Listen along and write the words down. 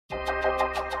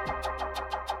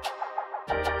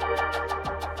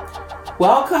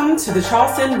Welcome to the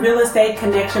Charleston Real Estate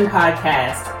Connection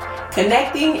Podcast,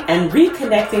 connecting and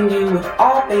reconnecting you with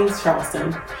all things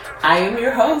Charleston. I am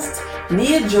your host,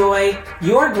 Nia Joy,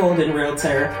 your Golden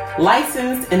Realtor,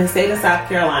 licensed in the state of South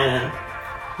Carolina.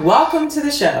 Welcome to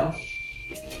the show.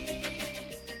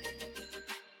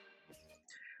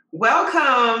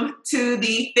 Welcome to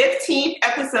the 15th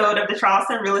episode of the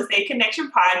Charleston Real Estate Connection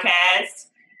Podcast.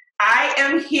 I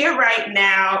am here right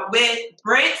now with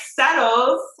Brent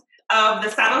Suttles of the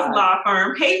Suttles Law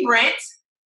Firm. Hey, Brent.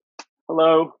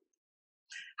 Hello.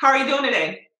 How are you doing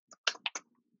today?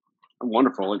 I'm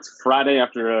wonderful. It's Friday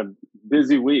after a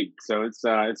busy week, so it's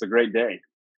a great day.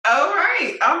 All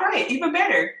right. Even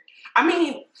better. I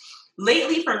mean,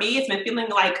 lately for me, it's been feeling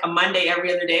like a Monday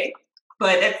every other day,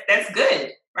 but that's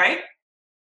good, right?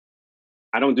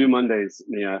 I don't do Mondays,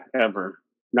 Nia, ever.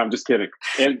 No, I'm just kidding.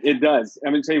 It does.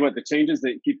 I'm going to tell you what, the changes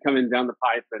that keep coming down the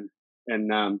pipe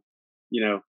and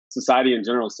society in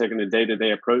general is taking a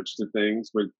day-to-day approach to things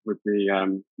with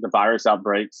the virus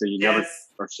outbreak. So you never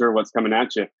are sure what's coming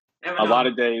at you. A lot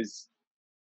of days,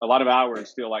 a lot of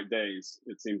hours feel like days,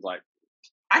 it seems like.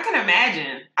 I can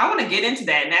imagine. I want to get into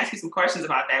that and ask you some questions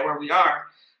about that, where we are.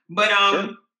 But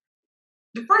Sure.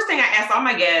 The first thing I ask all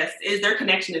my guests is their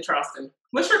connection to Charleston.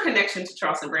 What's your connection to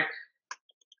Charleston, Brent?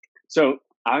 So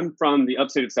I'm from the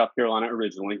upstate of South Carolina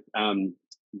originally.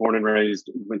 Born and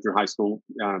raised, went through high school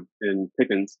in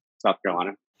Pickens, South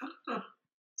Carolina. Oh.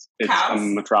 It's Cows. a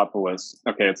metropolis.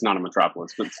 Okay, it's not a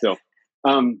metropolis, but still.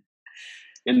 And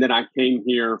then I came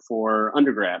here for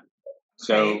undergrad.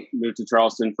 So moved to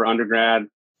Charleston for undergrad,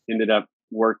 ended up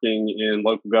working in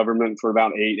local government for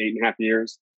about 8.5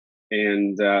 years,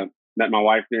 and met my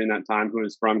wife during that time, who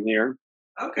is from here.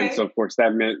 Okay. And so, of course,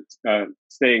 that meant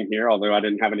staying here, although I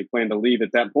didn't have any plan to leave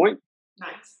at that point.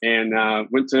 Nice. And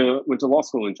went to law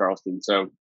school in Charleston.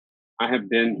 So I have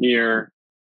been here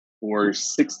for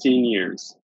 16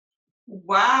 years.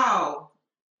 Wow.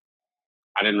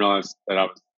 I didn't realize that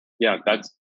that's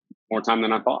more time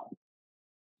than I thought.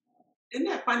 Isn't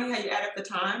that funny how you add up the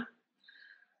time?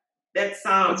 That's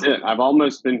it. I've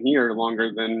almost been here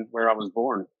longer than where I was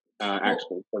born,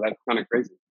 actually. So that's kind of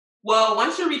crazy. Well,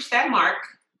 once you reach that mark,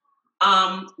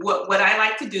 what I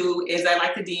like to do is I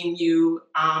like to deem you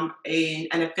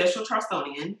an official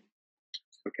Charlestonian.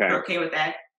 Okay. You're okay with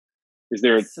that? Is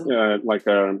there a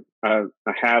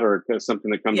hat or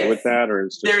something that comes with that, or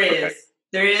is just,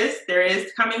 there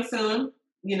is coming soon.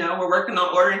 We're working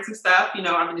on ordering some stuff.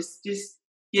 I'm just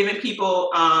giving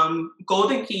people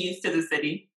golden keys to the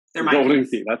city. They're my golden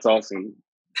keys. key. That's awesome.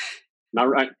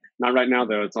 Not right now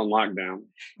though. It's on lockdown.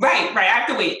 Right. I have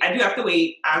to wait. I do have to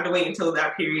wait. I have to wait until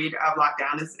that period of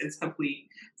lockdown is complete.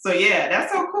 So yeah,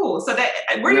 that's so cool. So that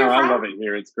where you're from? I love it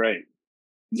here. It's great.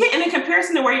 Yeah, and in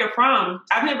comparison to where you're from,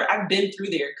 I've been through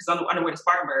there because I'm on the way to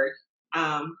Spartanburg.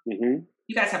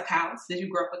 You guys have cows? Did you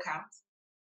grow up with cows?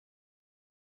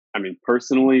 I mean,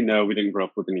 personally, no, we didn't grow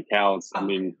up with any cows. Oh. I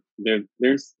mean,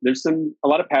 there's a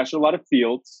lot of pasture, a lot of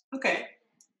fields. Okay.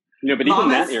 But even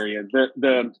that area,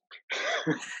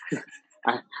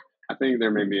 I think there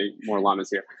may be more llamas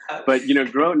here. But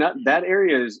growing up, that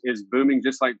area is booming,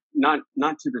 just like not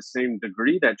to the same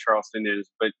degree that Charleston is,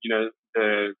 but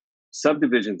the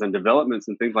subdivisions and developments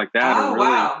and things like that are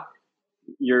really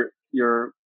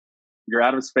you're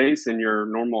out of space in your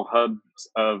normal hubs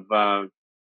of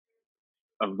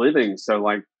living. So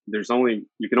like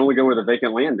you can only go where the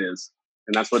vacant land is,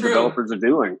 and that's what developers are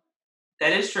doing.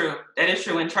 That is true.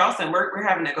 In Charleston, we're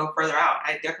having to go further out.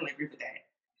 I definitely agree with that.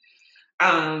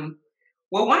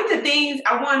 Well, one of the things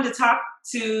I wanted to talk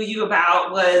to you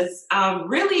about was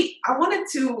really I wanted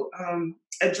to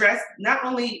address not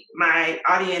only my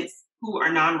audience who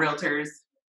are non-realtors,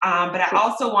 but I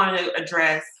also wanted to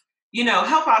address,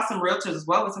 help out some realtors as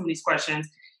well with some of these questions.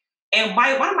 And one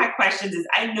of my questions is,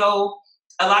 I know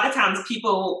a lot of times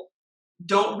people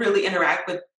don't really interact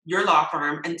with your law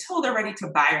firm until they're ready to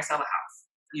buy or sell a house,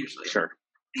 usually. Sure.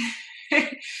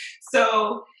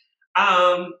 So,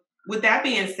 with that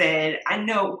being said, I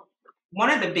know one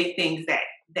of the big things that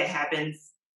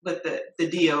happens with the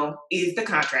deal is the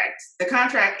contract. The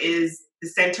contract is the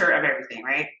center of everything,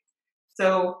 right?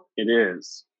 So it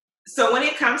is. So when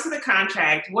it comes to the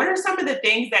contract, what are some of the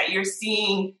things that you're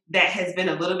seeing that has been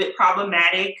a little bit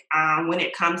problematic when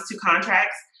it comes to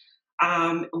contracts?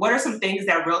 What are some things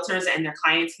that realtors and their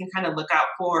clients can kind of look out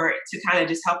for to kind of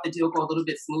just help the deal go a little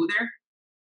bit smoother?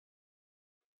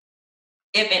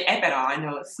 If at all. I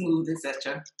know smooth is such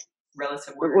a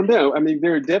relative word. Well, no, I mean,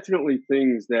 there are definitely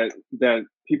things that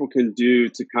people can do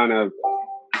to kind of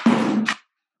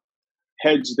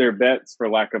hedge their bets, for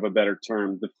lack of a better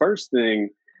term. The first thing,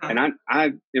 and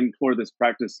I implore this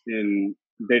practice in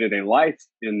day-to-day life,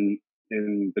 in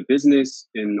the business,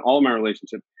 in all of my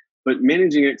relationships, but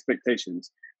managing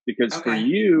expectations. Because for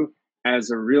you as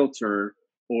a realtor,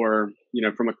 or,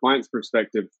 from a client's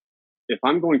perspective, if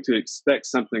I'm going to expect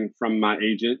something from my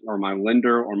agent or my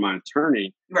lender or my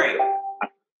attorney, right,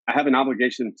 I have an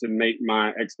obligation to make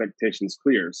my expectations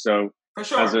clear. So for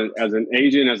sure, as an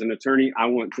agent, as an attorney, I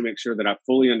want to make sure that I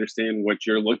fully understand what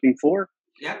you're looking for.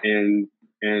 Yep.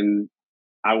 And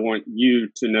I want you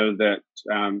to know that,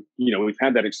 we've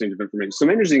had that exchange of information. So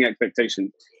managing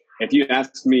expectations. If you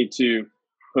ask me to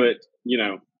put,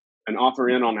 an offer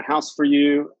in on a house for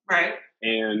you, right,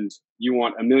 and you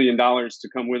want $1 million to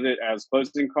come with it as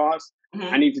closing costs,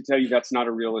 I need to tell you that's not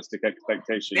a realistic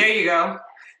expectation. There you go.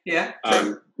 Yeah.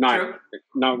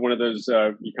 Not one of those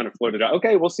you kind of floated out.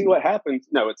 Okay, we'll see what happens.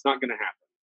 No, it's not going to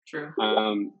happen.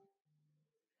 True.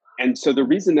 And so the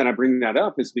reason that I bring that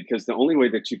up is because the only way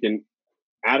that you can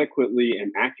adequately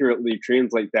and accurately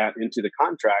translate that into the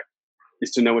contract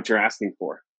is to know what you're asking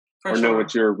for know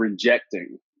what you're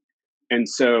rejecting. And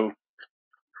so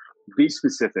be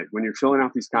specific when you're filling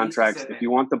out these contracts. If you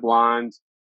want the blinds,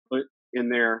 put in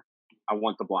there, I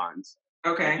want the blinds.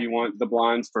 Okay. If you want the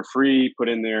blinds for free, put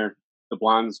in there, the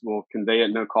blinds will convey at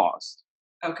no cost.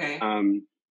 Okay.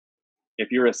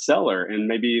 If you're a seller and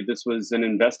maybe this was an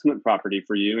investment property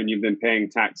for you and you've been paying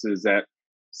taxes at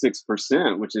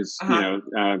 6%, which is,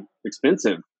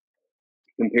 expensive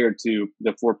compared to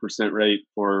the 4% rate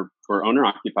for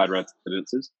owner-occupied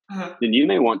residences, then you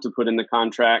may want to put in the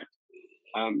contract,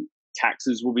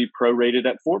 taxes will be prorated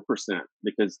at 4%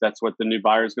 because that's what the new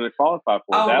buyer is going to qualify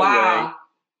for. Oh, that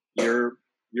way,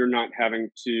 you're not having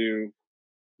to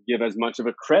give as much of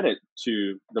a credit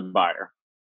to the buyer.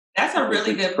 That's a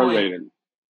really good point.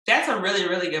 That's a really,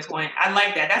 really good point. I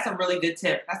like that. That's a really good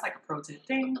tip. That's like a pro tip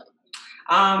thing.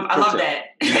 I love that.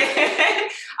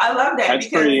 I love that. That's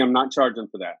free. I'm not charging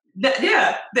for that.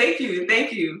 Yeah. Thank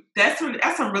you. That's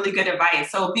some really good advice.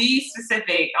 So be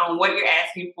specific on what you're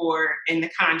asking for in the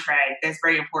contract. That's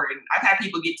very important. I've had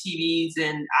people get TVs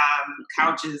and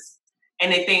couches,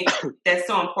 and they think that's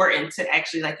so important to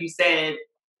actually, like you said,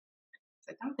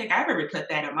 I don't think I've ever put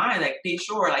that in mind. Like, be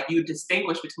sure, like, you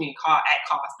distinguish between at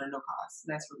cost or no cost.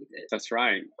 That's really good. That's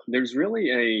right. There's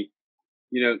really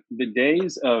the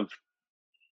days of,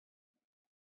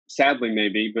 sadly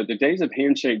maybe, but the days of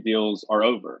handshake deals are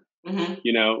over. Mm-hmm.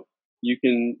 You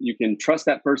can trust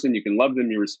that person, you can love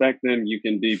them, you respect them, you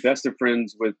can be best of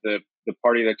friends with the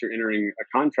party that you're entering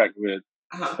a contract with.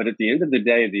 But at the end of the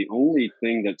day, the only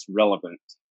thing that's relevant,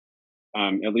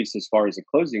 at least as far as the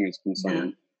closing is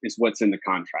concerned, is what's in the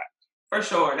contract. For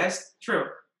sure. That's true.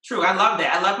 I love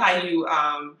that. I love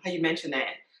how you mentioned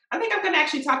that. I think I'm going to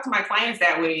actually talk to my clients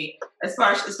that way,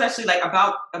 especially like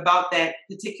about that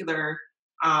particular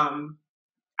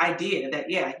idea that,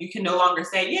 you can no longer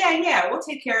say, we'll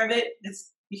take care of it.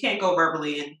 You can't go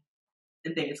verbally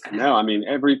and think it's going to happen. No, I mean,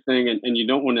 everything, and you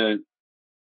don't want to,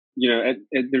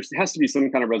 there has to be some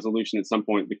kind of resolution at some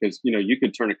point because, you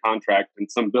could turn a contract,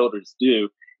 and some builders do,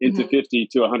 into 50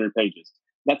 to 100 pages.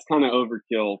 That's kind of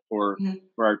overkill for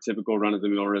our typical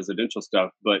run-of-the-mill residential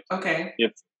stuff. But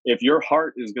if your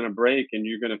heart is going to break and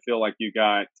you're going to feel like you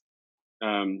got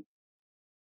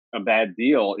a bad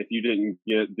deal if you didn't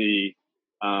get the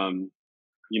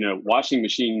washing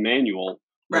machine manual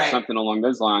or something along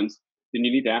those lines, then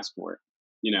you need to ask for it.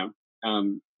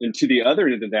 And to the other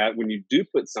end of that, when you do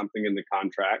put something in the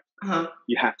contract,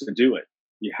 you have to do it.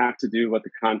 You have to do what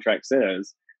the contract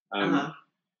says.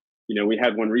 We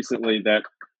had one recently that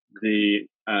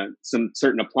some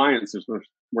certain appliances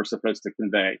were supposed to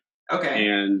convey. Okay.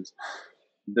 And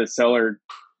the seller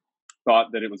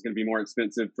thought that it was going to be more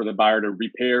expensive for the buyer to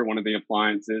repair one of the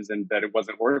appliances and that it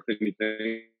wasn't worth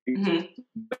anything.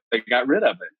 They got rid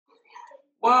of it.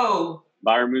 Whoa.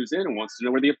 Buyer moves in and wants to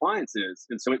know where the appliance is.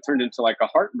 And so it turned into like a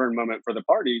heartburn moment for the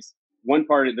parties. One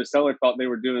party, the seller thought they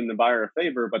were doing the buyer a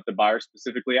favor, but the buyer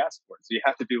specifically asked for it. So you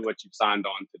have to do what you've signed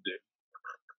on to do.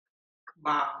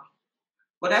 Wow.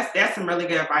 Well, that's some really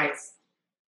good advice.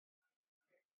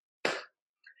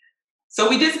 So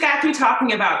we just got through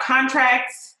talking about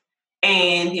contracts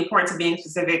and the importance of being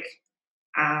specific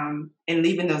and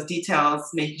leaving those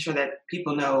details, making sure that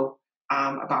people know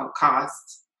about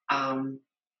costs and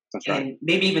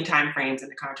maybe even time frames in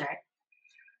the contract.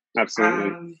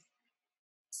 Absolutely.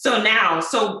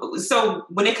 So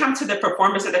when it comes to the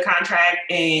performance of the contract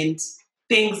and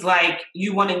things like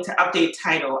you wanting to update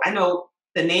title, I know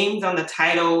the names on the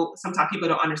title, sometimes people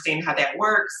don't understand how that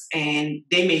works, and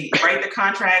they may write the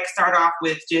contract, start off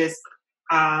with just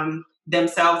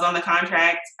themselves on the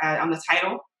contract, on the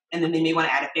title, and then they may want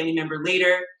to add a family member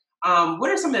later. what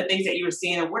are some of the things that you were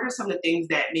seeing, or what are some of the things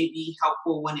that may be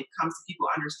helpful when it comes to people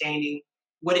understanding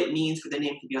what it means for the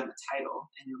name to be on the title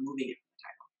and removing it?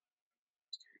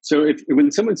 So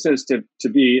when someone says to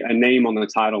be a name on the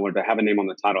title or to have a name on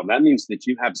the title, that means that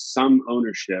you have some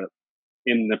ownership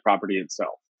in the property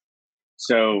itself.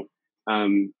 So,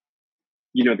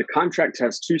 the contract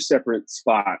has two separate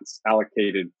spots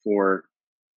allocated for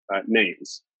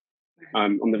names.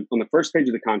 On the first page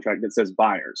of the contract, it says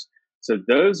buyers. So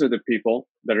those are the people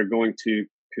that are going to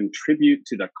contribute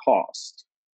to the cost.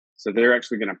 So they're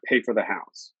actually going to pay for the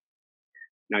house.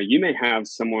 Now, you may have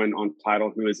someone on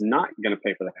title who is not going to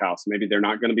pay for the house. Maybe they're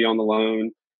not going to be on the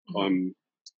loan,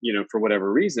 for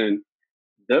whatever reason.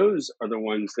 Those are the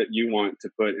ones that you want to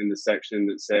put in the section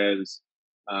that says,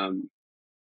 and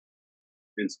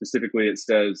specifically it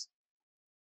says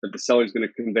that the seller is going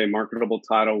to convey marketable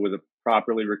title with a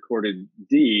properly recorded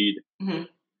deed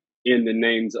in the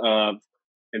names of,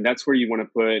 and that's where you want to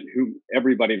put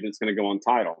everybody that's going to go on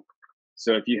title.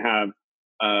 So if you have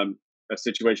a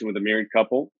situation with a married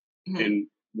couple and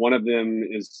one of them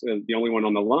is the only one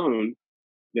on the loan,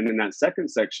 then in that second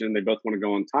section, they both want to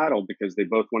go on title because they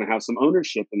both want to have some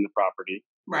ownership in the property.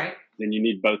 Right. Then you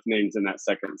need both names in that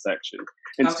second section.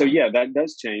 And so, yeah, that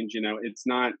does change. It's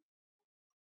not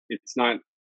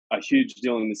a huge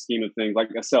deal in the scheme of things. Like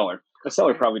a seller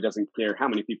probably doesn't care how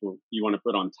many people you want to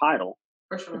put on title,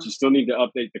 for sure. But you still need to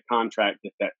update the contract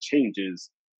if that changes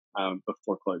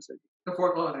before closing.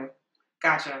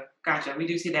 Gotcha. We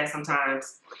do see that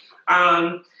sometimes.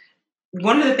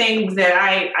 One of the things that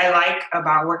I like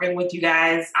about working with you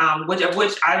guys, which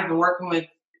I've been working with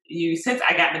you since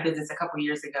I got in the business a couple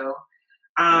years ago,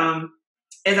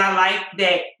 is I like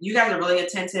that you guys are really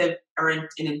attentive or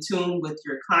in tune with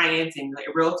your clients and like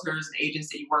realtors and agents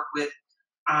that you work with.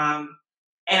 And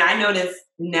I notice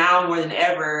now more than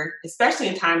ever, especially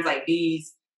in times like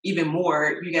these, even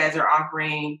more, you guys are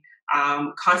offering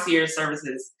concierge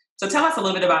services. So tell us a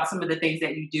little bit about some of the things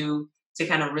that you do to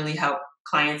kind of really help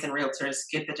clients and realtors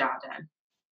get the job done.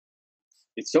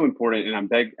 It's so important, and I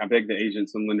beg the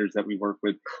agents and lenders that we work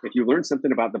with, if you learn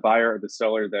something about the buyer or the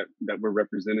seller that we're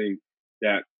representing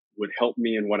that would help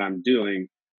me in what I'm doing,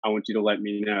 I want you to let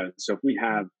me know. So if we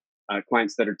have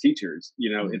clients that are teachers,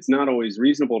 it's not always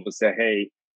reasonable to say, hey,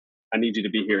 I need you to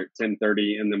be here at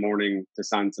 10:30 in the morning to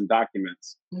sign some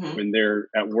documents when they're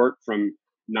at work from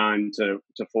 9 to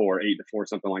 4, 8 to 4,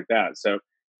 something like that. So,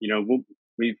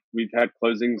 we've had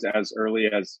closings as early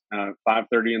as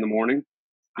 5:30 in the morning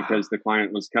because the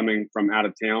client was coming from out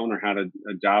of town or had a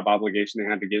job obligation they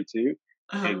had to get to.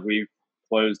 And we've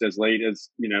closed as late as,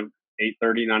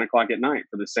 8:30, 9 o'clock at night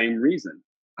for the same reason.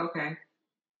 Okay.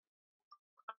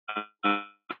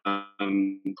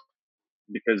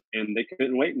 And they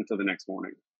couldn't wait until the next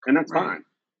morning, and that's fine.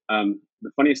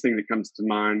 The funniest thing that comes to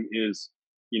mind is,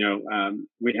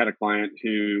 we had a client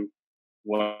who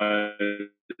was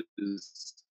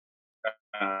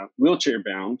wheelchair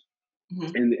bound,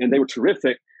 and they were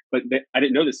terrific, but I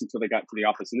didn't know this until they got to the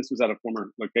office. And this was at a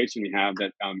former location we have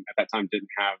that at that time didn't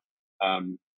have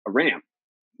a ramp,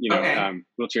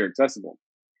 wheelchair accessible.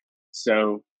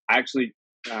 So I actually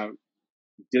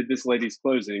did this client's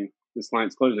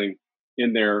closing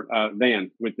in their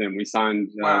van with them. We signed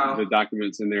the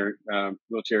documents in their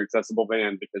wheelchair accessible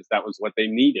van because that was what they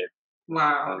needed.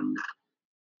 Wow.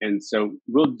 And so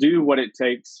we'll do what it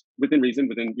takes within reason,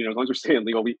 as long as we're staying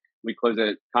legal. We close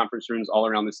at conference rooms all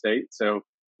around the state. So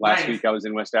last week I was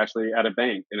in West Ashley at a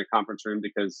bank in a conference room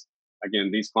because,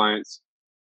 again, these clients,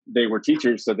 they were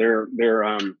teachers. So they're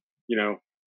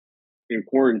in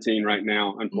quarantine right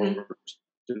now,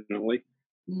 unfortunately.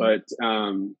 But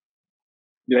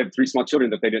they have 3 small children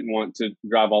that they didn't want to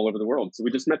drive all over the world. So we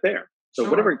just met there. So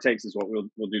whatever it takes is what we'll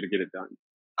do to get it done.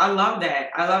 I love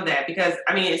that because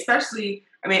I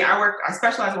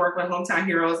specialize in working with hometown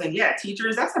heroes, and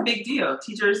teachers, that's a big deal.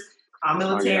 Teachers,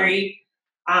 military,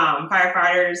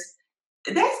 firefighters,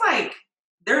 that's like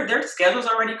their schedule's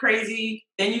already crazy.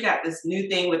 Then you got this new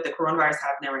thing with the coronavirus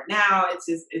happening right now. It's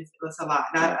a lot.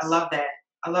 Yes. I love that.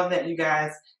 I love that you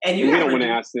guys we don't want to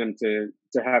ask them to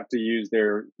have to use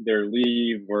their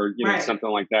leave or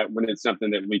something like that when it's something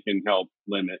that we can help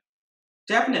limit.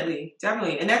 Definitely,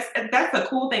 and that's the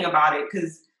cool thing about it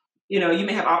because you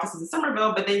may have offices in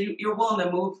Somerville, but then you're willing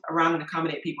to move around and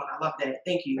accommodate people, and I love that.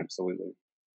 Thank you. Absolutely.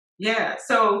 Yeah.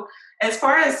 So as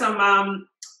far as some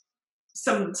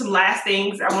last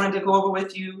things I wanted to go over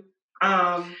with you,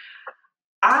 I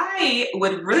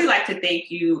would really like to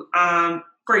thank you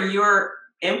for your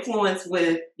influence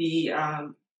with the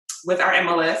with our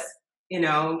MLS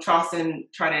Charleston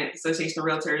Trident Association of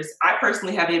Realtors, I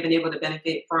personally haven't been able to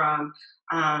benefit from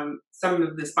some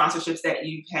of the sponsorships that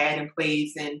you've had in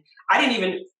place. And I didn't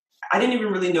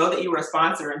even really know that you were a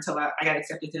sponsor until I got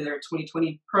accepted to their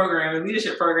 2020 program and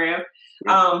leadership program.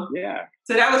 Yeah.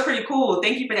 So that was pretty cool.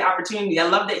 Thank you for the opportunity. I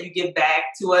love that you give back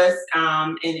to us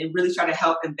and really try to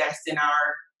help invest in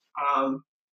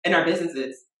our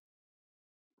businesses.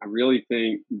 I really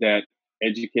think that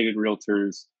educated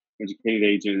realtors, educated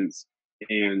agents,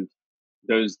 and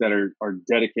those that are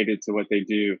dedicated to what they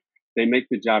do, they make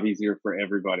the job easier for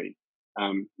everybody.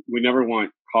 We never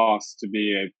want costs to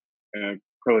be a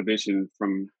prohibition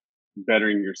from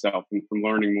bettering yourself and from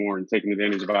learning more and taking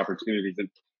advantage of opportunities.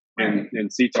 And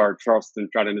CTAR, Charleston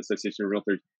Trident Association of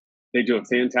Realtors, they do a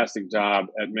fantastic job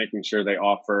at making sure they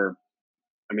offer,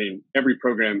 every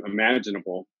program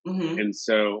imaginable. Mm-hmm. And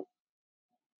so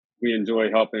we enjoy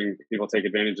helping people take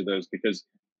advantage of those, because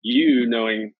you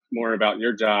knowing more about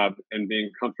your job and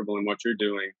being comfortable in what you're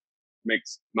doing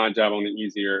makes my job on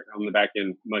the back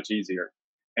end much easier.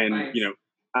 And nice.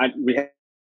 We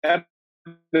have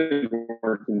been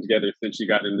working together since you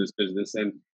got into this business,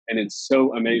 and it's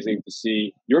so amazing to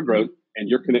see your growth and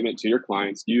your commitment to your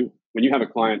clients. When you have a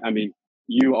client,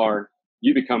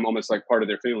 you become almost like part of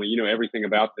their family. You know everything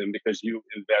about them because you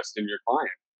invest in your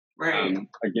client. Right.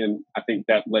 Again, I think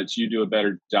that lets you do a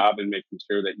better job in making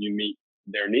sure that you meet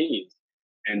their needs.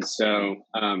 And so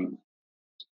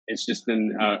it's just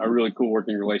been a really cool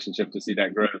working relationship to see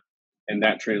that growth. And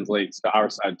that translates to our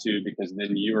side too, because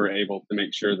then you are able to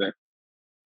make sure that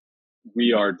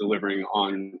we are delivering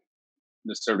on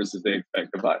the services they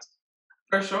expect of us.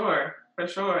 For sure.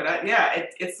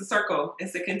 It's the circle.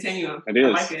 It's a continuum. It is. I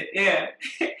like it. Yeah.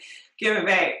 Give it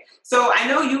back. So I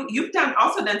know you've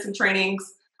also done some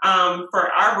trainings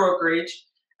for our brokerage,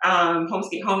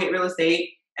 Homegate Real Estate,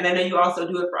 and I know you also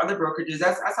do it for other brokerages.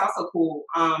 That's also cool.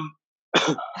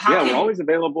 We're always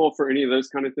available for any of those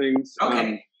kind of things.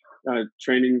 Okay.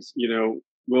 Trainings,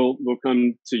 we'll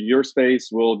come to your space.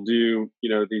 We'll do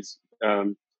these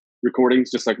recordings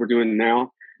just like we're doing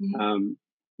now. Mm-hmm.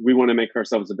 We want to make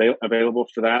ourselves available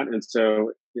for that. And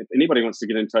so if anybody wants to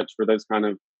get in touch for those kind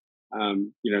of,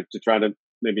 to try to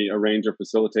maybe arrange or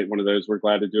facilitate one of those, we're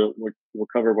glad to do it. We'll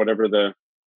cover whatever the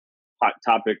hot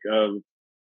topic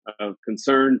of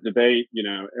concern, debate,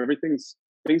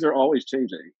 things are always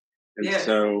changing. And yes.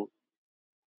 So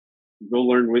we'll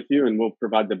learn with you and we'll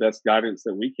provide the best guidance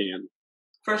that we can.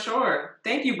 For sure.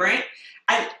 Thank you, Brent.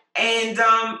 I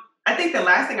think the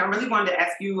last thing I really wanted to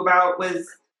ask you about was,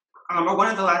 or one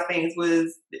of the last things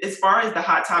was, as far as the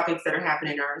hot topics that are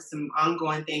happening, or some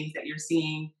ongoing things that you're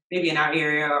seeing maybe in our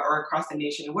area or across the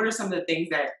nation, what are some of the things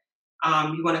that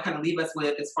you want to kind of leave us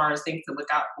with as far as things to look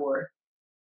out for?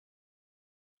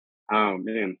 Oh,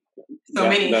 man.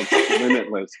 Many. That's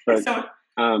limitless. But,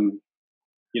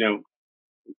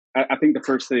 I think the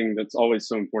first thing that's always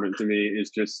so important to me is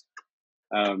just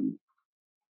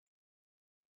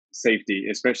safety,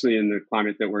 especially in the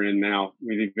climate that we're in now.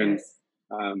 We've even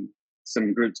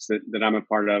some groups that I'm a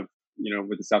part of,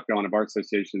 with the South Carolina Bar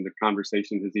Association, the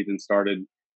conversation has even started.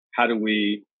 How do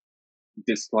we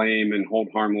disclaim and hold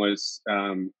harmless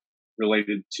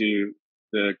related to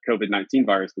the COVID-19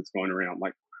 virus that's going around?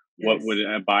 Like, what would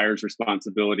a buyer's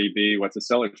responsibility be? What's a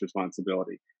seller's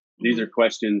responsibility? Mm-hmm. These are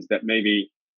questions that maybe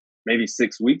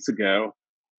 6 weeks ago,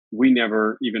 we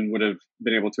never even would have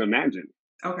been able to imagine.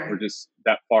 Okay. We're just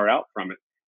that far out from it.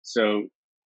 So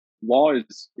law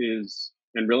is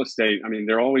and real estate,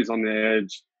 they're always on the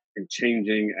edge and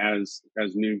changing as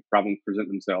new problems present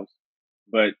themselves.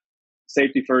 But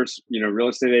safety first, real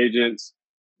estate agents,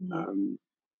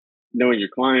 knowing your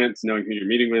clients, knowing who you're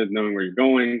meeting with, knowing where you're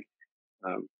going.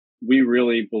 We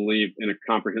really believe in a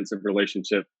comprehensive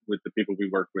relationship with the people we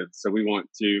work with. So we want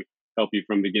to help you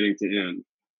from beginning to end.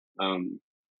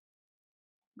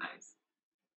 Nice.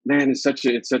 Man, it's such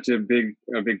a big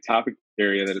topic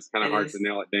area that it's kind of hard to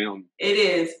nail it down. It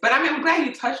is, but I'm glad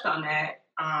you touched on that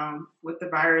with the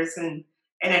virus, and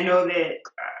I know that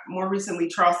more recently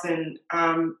Charleston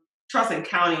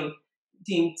County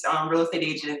deemed real estate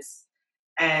agents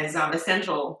as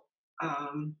essential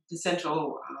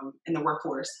in the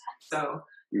workforce. So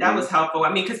that was helpful.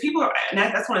 Because people, and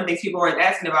that's one of the things people are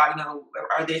asking about.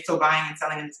 Are they still buying and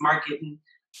selling in this market? And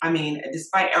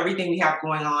despite everything we have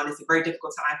going on, it's a very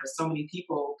difficult time for so many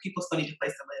people. People still need a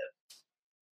place to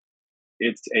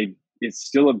live. It's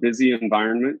still a busy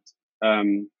environment.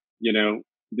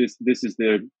 This is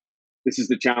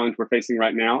the challenge we're facing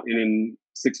right now, and in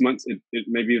 6 months, it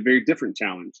may be a very different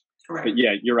challenge. Correct. But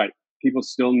yeah, you're right. People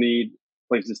still need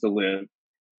places to live.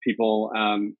 People,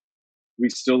 we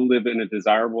still live in a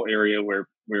desirable area where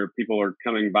where people are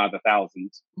coming by the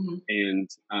thousands, and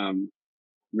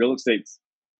real estate's,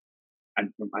 I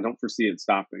don't foresee it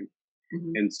stopping.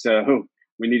 And so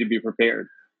we need to be prepared.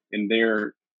 And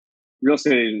real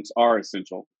estate agents are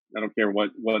essential. I don't care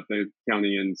what the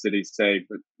county and cities say,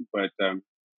 but I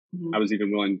was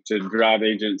even willing to drive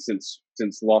agents since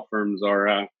law firms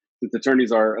are since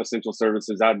attorneys are essential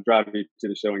services. I'd drive you to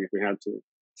the showing if we had to.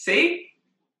 See,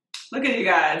 look at you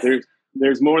guys.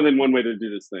 There's more than one way to do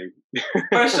this thing.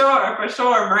 For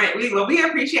sure, Brent. We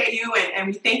appreciate you, and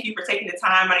we thank you for taking the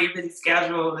time out of your busy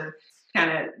schedule to kind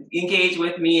of engage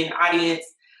with me and the audience.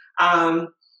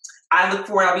 I look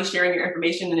forward. I'll be sharing your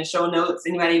information in the show notes.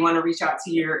 Anybody want to reach out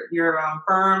to your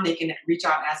firm, they can reach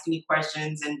out and ask any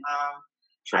questions. And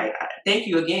I thank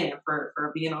you again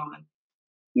for being on.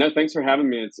 No, thanks for having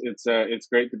me. It's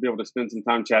great to be able to spend some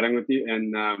time chatting with you,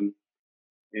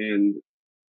 and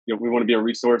we want to be a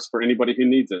resource for anybody who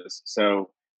needs us.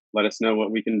 So let us know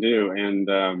what we can do, and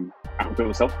I hope it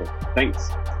was helpful. Thanks.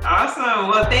 Awesome.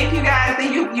 Well, thank you guys.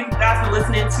 Thank you guys for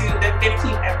listening to the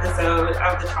 15th episode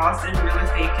of the Charleston Real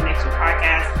Estate Connection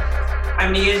podcast.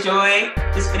 I'm Nia Joy,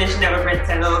 just finishing up with Brent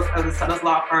Suttles of the Suttles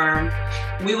Law Firm.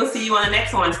 We will see you on the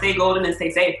next one. Stay golden and stay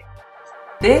safe.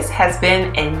 This has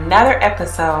been another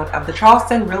episode of the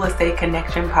Charleston Real Estate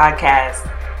Connection podcast.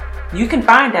 You can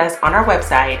find us on our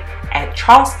website at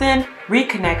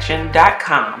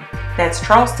charlestonreconnection.com. That's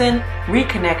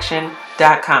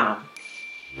charlestonreconnection.com.